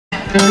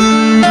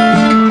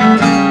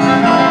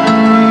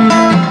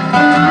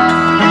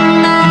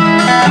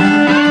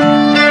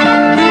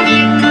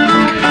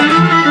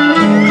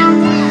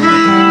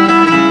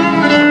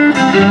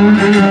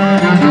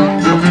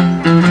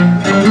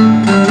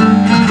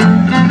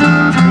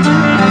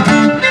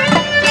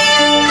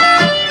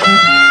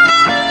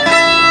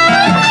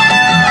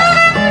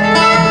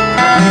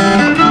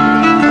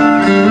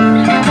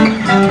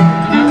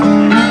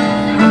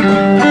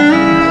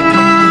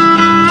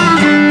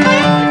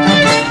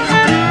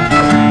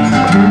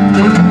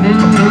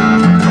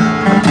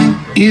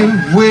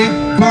Earwig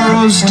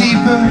burrows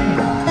deeper,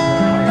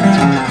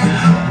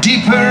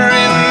 deeper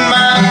in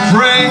my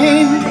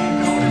brain,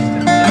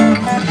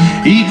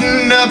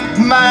 eating up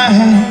my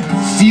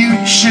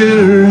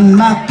future and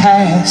my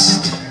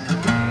past.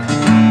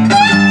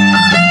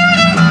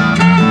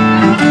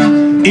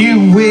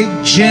 Earwig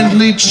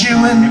gently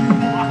chewing,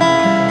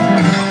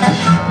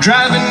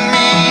 driving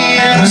me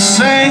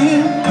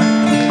insane,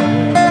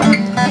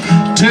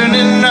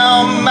 turning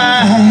all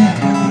my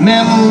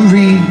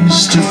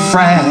memories to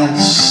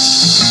frass.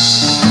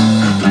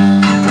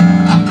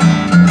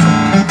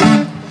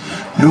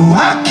 No,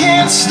 I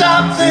can't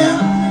stop them.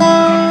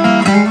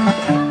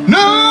 No,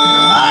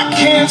 I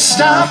can't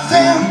stop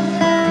them.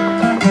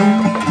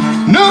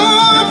 No,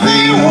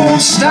 they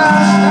won't stop.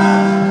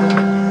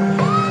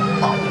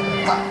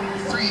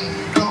 5, 3,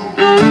 go.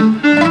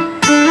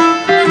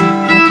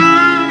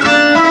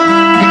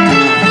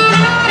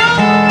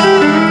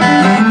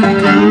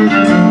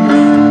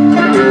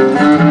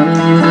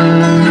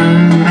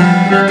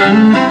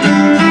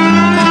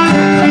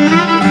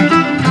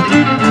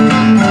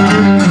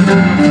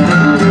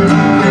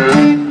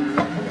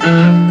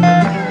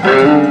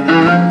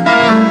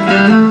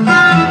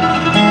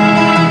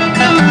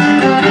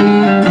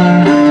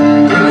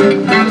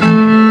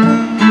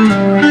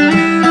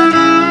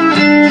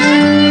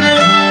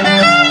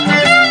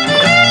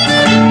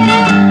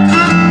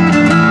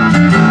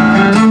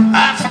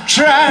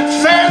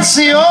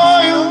 Fancy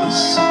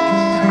oils,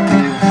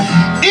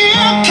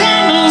 ear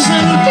candles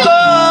and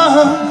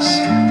plugs,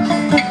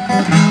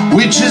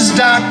 witches,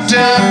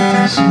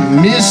 doctors,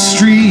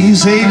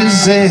 mysteries A to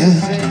Z.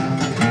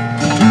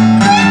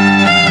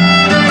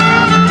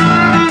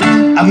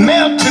 I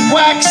melted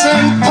wax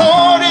and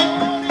poured it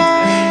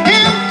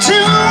into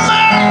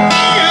my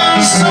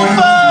ears so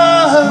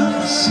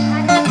buzz.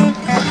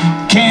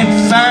 Can't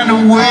find a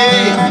way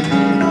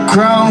to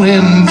crawl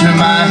into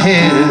my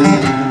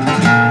head.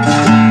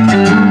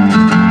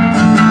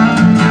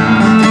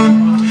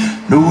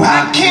 No,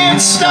 I can't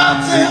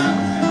stop them.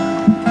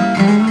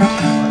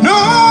 No,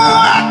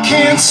 I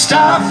can't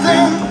stop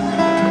them.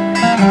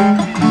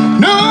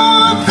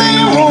 No, they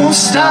won't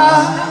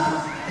stop.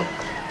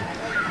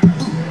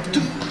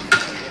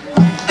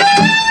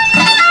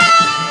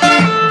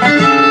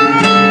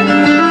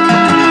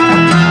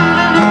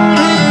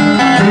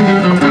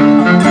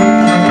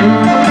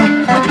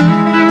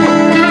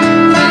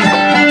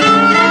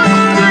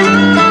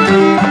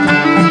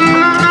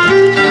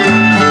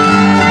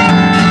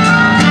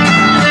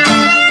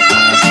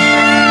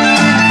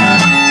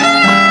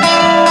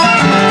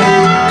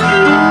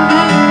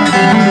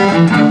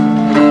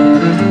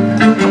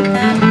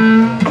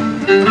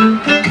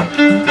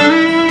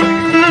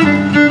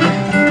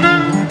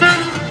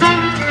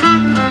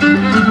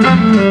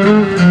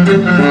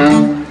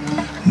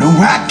 No,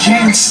 I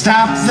can't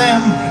stop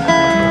them.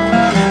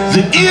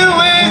 The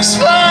earwigs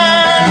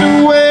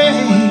flying away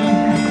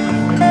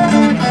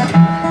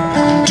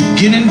to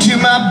get into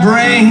my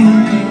brain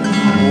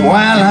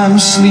while I'm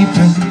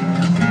sleeping.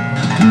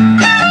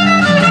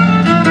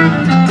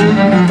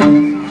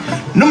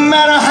 No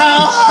matter how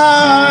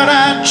hard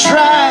I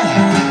try,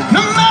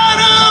 no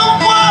matter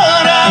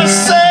what I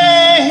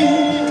say,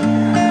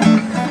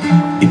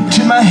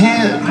 into my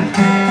head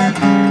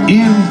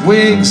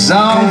earwigs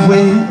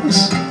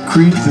always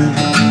creeping.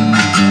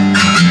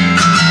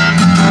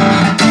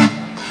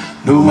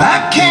 No,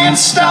 I can't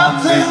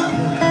stop them.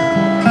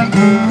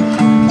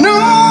 No,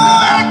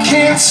 I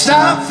can't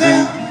stop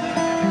them.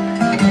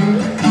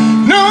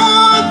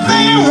 No,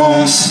 they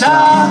won't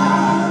stop.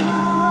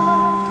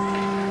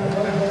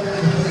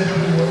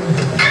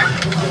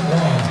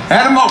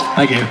 Adam Moe.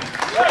 Thank you.